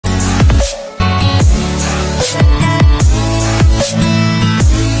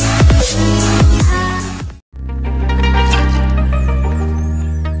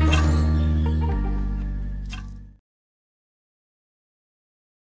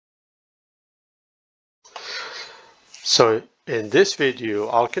So in this video,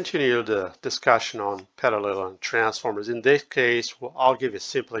 I'll continue the discussion on parallel and transformers. In this case, I'll give a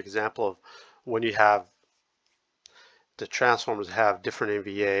simple example of when you have the transformers have different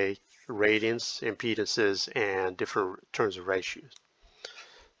MVA ratings, impedances, and different terms of ratios.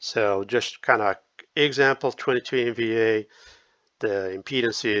 So just kind of example 22 MVA, the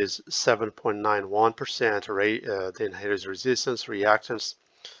impedance is 7.91%, then here's resistance, reactance.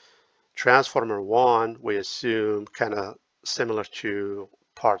 Transformer 1, we assume kind of similar to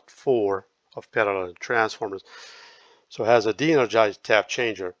part 4 of parallel transformers. So it has a de-energized tap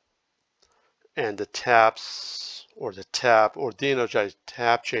changer, and the taps or the tap or de-energized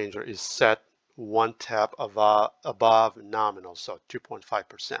tap changer is set one tap above nominal, so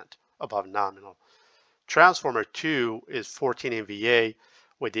 2.5% above nominal. Transformer 2 is 14 MVA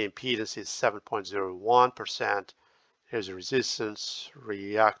with the impedance is 7.01%. Here's the resistance,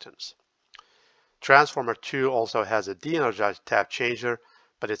 reactance. Transformer 2 also has a de-energized tap changer,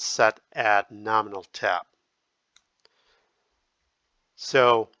 but it's set at nominal tap.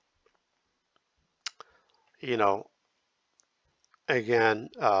 So, again,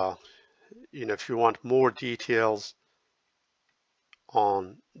 if you want more details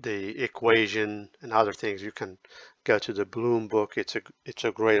on the equation and other things, you can go to the Bloom book. It's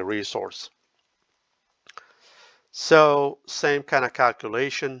a great resource. So, same kind of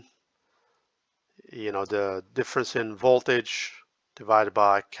calculation. The difference in voltage divided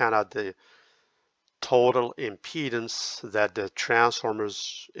by kind of the total impedance that the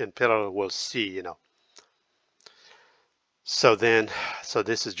transformers in parallel will see, So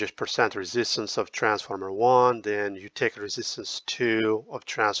this is just percent resistance of transformer 1, then you take resistance 2 of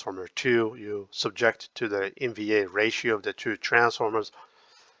transformer 2, you subject it to the MVA ratio of the two transformers.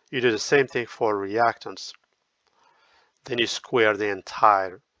 You do the same thing for reactance. Then you square the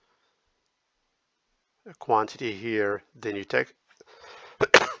entire quantity here, then you take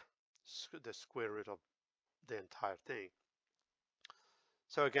the square root of the entire thing.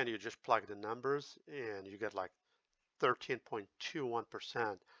 So again, you just plug the numbers and you get like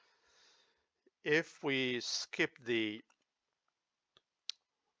 13.21%. If we skip the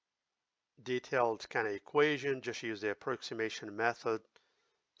detailed kind of equation, just use the approximation method.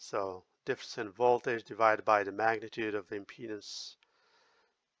 So difference in voltage divided by the magnitude of impedance,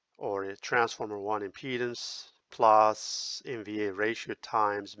 or a transformer 1 impedance, plus MVA ratio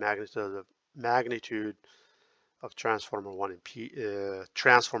times magnitude of transformer 2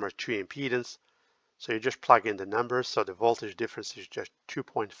 impedance. So you just plug in the numbers. So the voltage difference is just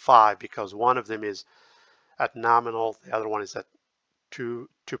 2.5 because one of them is at nominal, the other one is at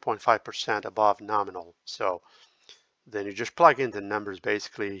 2.5% above nominal. So then you just plug in the numbers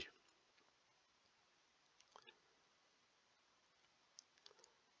basically.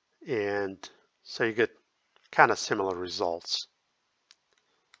 And so you get kind of similar results.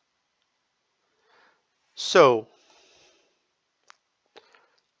 So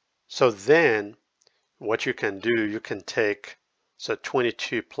then what you can do, you can take, so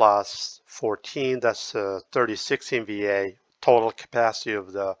 22 plus 14, that's 36 MVA, total capacity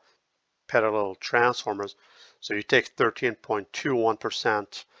of the parallel transformers. So you take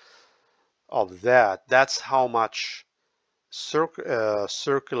 13.21% of that. That's how much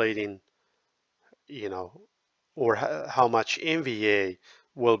circulating, or how much MVA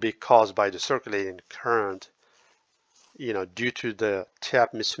will be caused by the circulating current, due to the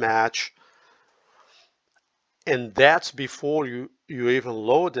tap mismatch. And that's before you even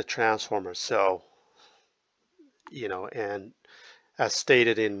load the transformer. So, and as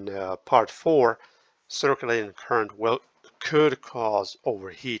stated in part 4, circulating current could cause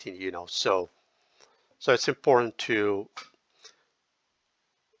overheating, so it's important to,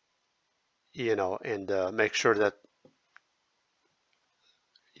 and make sure that,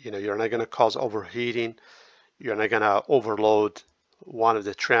 you're not going to cause overheating. You're not going to overload one of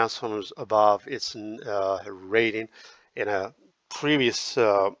the transformers above its rating. In a previous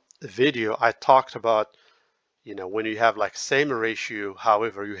video, I talked about, when you have like same ratio,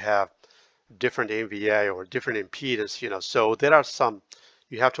 however, you have different MVA or different impedance, so there are some,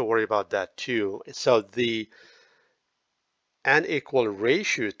 you have to worry about that too. So the unequal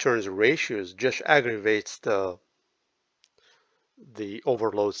ratio, turns ratios, just aggravates the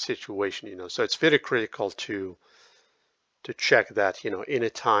overload situation, so it's very critical to check that,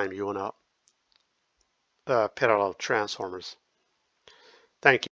 anytime you want to parallel transformers. Thank you.